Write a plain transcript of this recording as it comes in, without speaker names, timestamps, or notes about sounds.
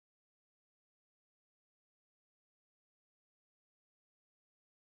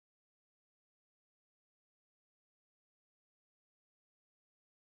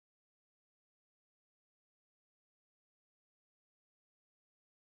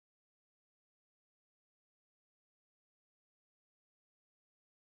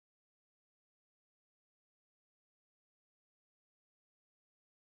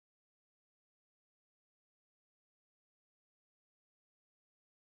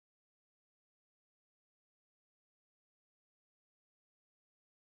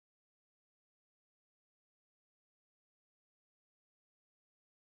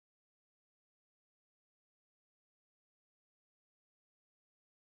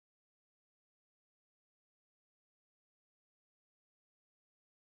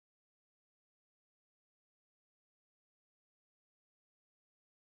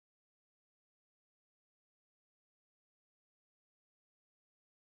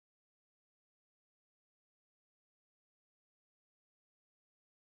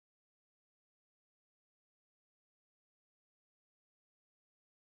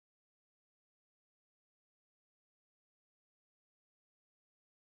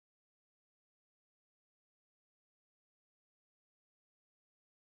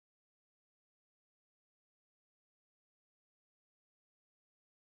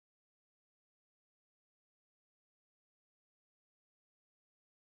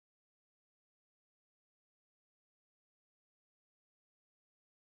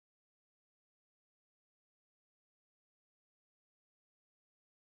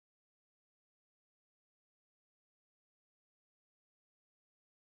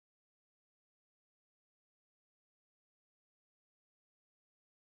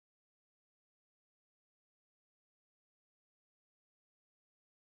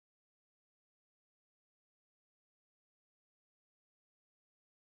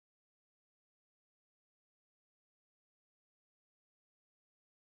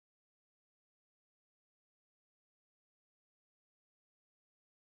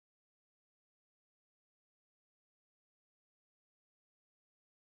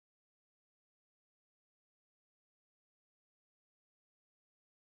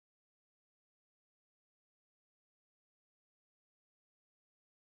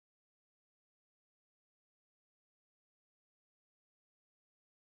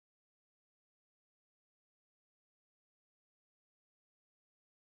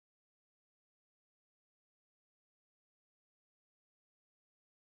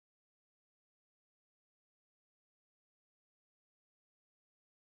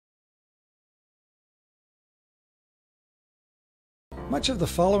Much of the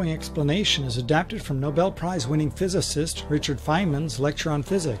following explanation is adapted from Nobel Prize-winning physicist Richard Feynman's lecture on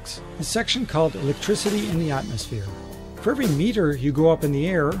physics, a section called Electricity in the Atmosphere. For every meter you go up in the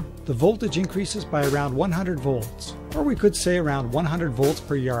air, the voltage increases by around 100 volts, or we could say around 100 volts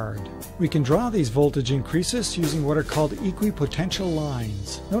per yard. We can draw these voltage increases using what are called equipotential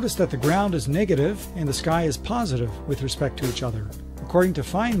lines. Notice that the ground is negative and the sky is positive with respect to each other. According to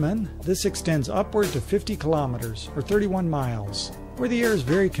Feynman, this extends upward to 50 kilometers, or 31 miles, where the air is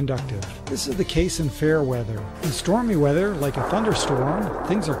very conductive. This is the case in fair weather. In stormy weather, like a thunderstorm,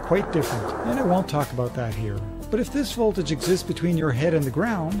 things are quite different, and I won't talk about that here. But if this voltage exists between your head and the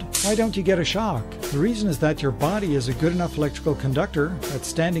ground, why don't you get a shock? The reason is that your body is a good enough electrical conductor that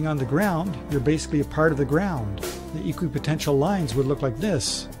standing on the ground, you're basically a part of the ground. The equipotential lines would look like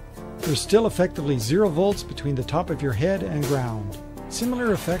this. There's still effectively 0 volts between the top of your head and ground.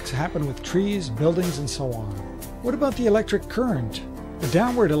 Similar effects happen with trees, buildings, and so on. What about the electric current? A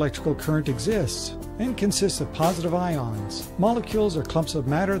downward electrical current exists and consists of positive ions, molecules or clumps of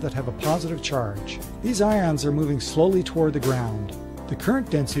matter that have a positive charge. These ions are moving slowly toward the ground. The current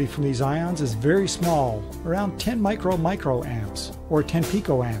density from these ions is very small, around 10 microamps or 10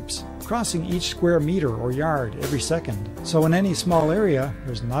 picoamps, crossing each square meter or yard every second. So in any small area,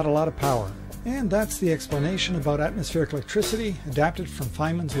 there's not a lot of power. And that's the explanation about atmospheric electricity adapted from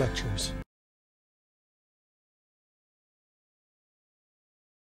Feynman's lectures.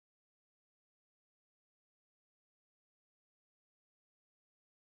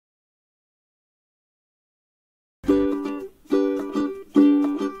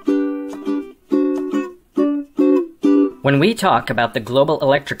 When we talk about the global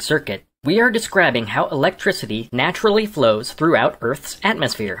electric circuit, we are describing how electricity naturally flows throughout Earth's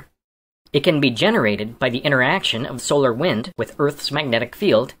atmosphere. It can be generated by the interaction of solar wind with Earth's magnetic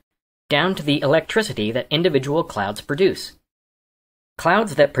field, down to the electricity that individual clouds produce.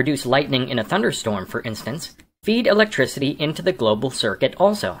 Clouds that produce lightning in a thunderstorm, for instance, feed electricity into the global circuit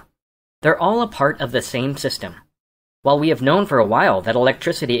also. They're all a part of the same system. While we have known for a while that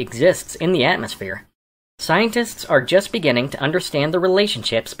electricity exists in the atmosphere, scientists are just beginning to understand the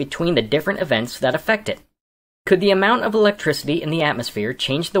relationships between the different events that affect it. Could the amount of electricity in the atmosphere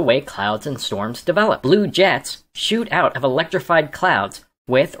change the way clouds and storms develop? Blue jets shoot out of electrified clouds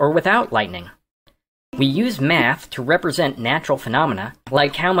with or without lightning. We use math to represent natural phenomena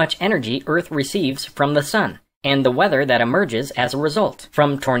like how much energy Earth receives from the sun and the weather that emerges as a result,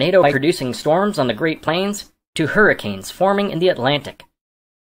 from tornado-producing storms on the Great Plains to hurricanes forming in the Atlantic.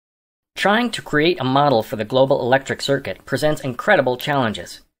 Trying to create a model for the global electric circuit presents incredible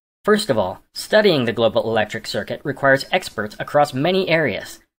challenges. First of all, studying the global electric circuit requires experts across many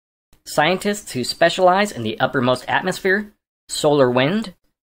areas. Scientists who specialize in the uppermost atmosphere, solar wind,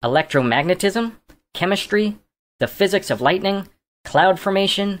 electromagnetism, chemistry, the physics of lightning, cloud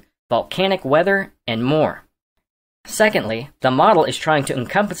formation, volcanic weather, and more. Secondly, the model is trying to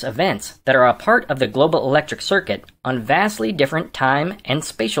encompass events that are a part of the global electric circuit on vastly different time and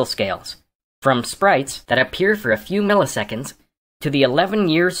spatial scales, from sprites that appear for a few milliseconds to the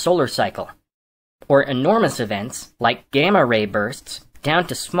 11-year solar cycle, or enormous events like gamma-ray bursts down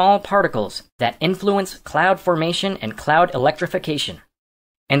to small particles that influence cloud formation and cloud electrification.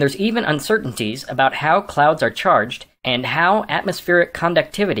 And there's even uncertainties about how clouds are charged and how atmospheric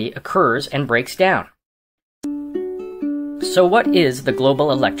conductivity occurs and breaks down. So what is the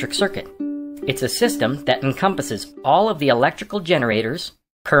global electric circuit? It's a system that encompasses all of the electrical generators,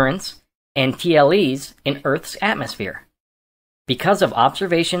 currents, and TLEs in Earth's atmosphere. Because of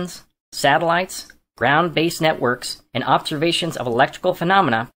observations, satellites, ground-based networks, and observations of electrical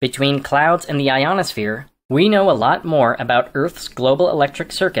phenomena between clouds and the ionosphere, we know a lot more about Earth's global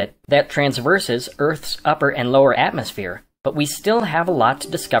electric circuit that transverses Earth's upper and lower atmosphere, but we still have a lot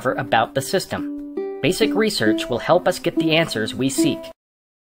to discover about the system. Basic research will help us get the answers we seek.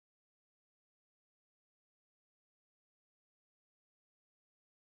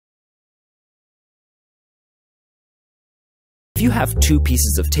 If you have two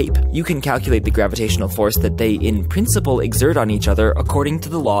pieces of tape, you can calculate the gravitational force that they, in principle, exert on each other according to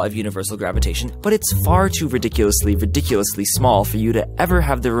the law of universal gravitation, but it's far too ridiculously small for you to ever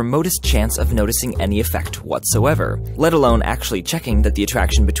have the remotest chance of noticing any effect whatsoever, let alone actually checking that the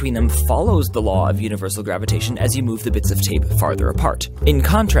attraction between them follows the law of universal gravitation as you move the bits of tape farther apart. In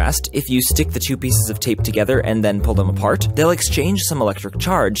contrast, if you stick the two pieces of tape together and then pull them apart, they'll exchange some electric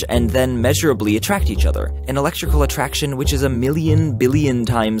charge and then measurably attract each other, an electrical attraction which is a million million billion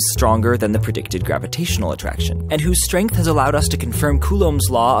times stronger than the predicted gravitational attraction, and whose strength has allowed us to confirm Coulomb's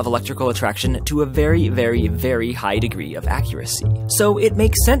law of electrical attraction to a very, very, very high degree of accuracy. So it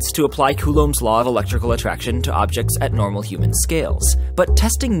makes sense to apply Coulomb's law of electrical attraction to objects at normal human scales. But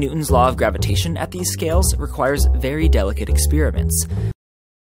testing Newton's law of gravitation at these scales requires very delicate experiments.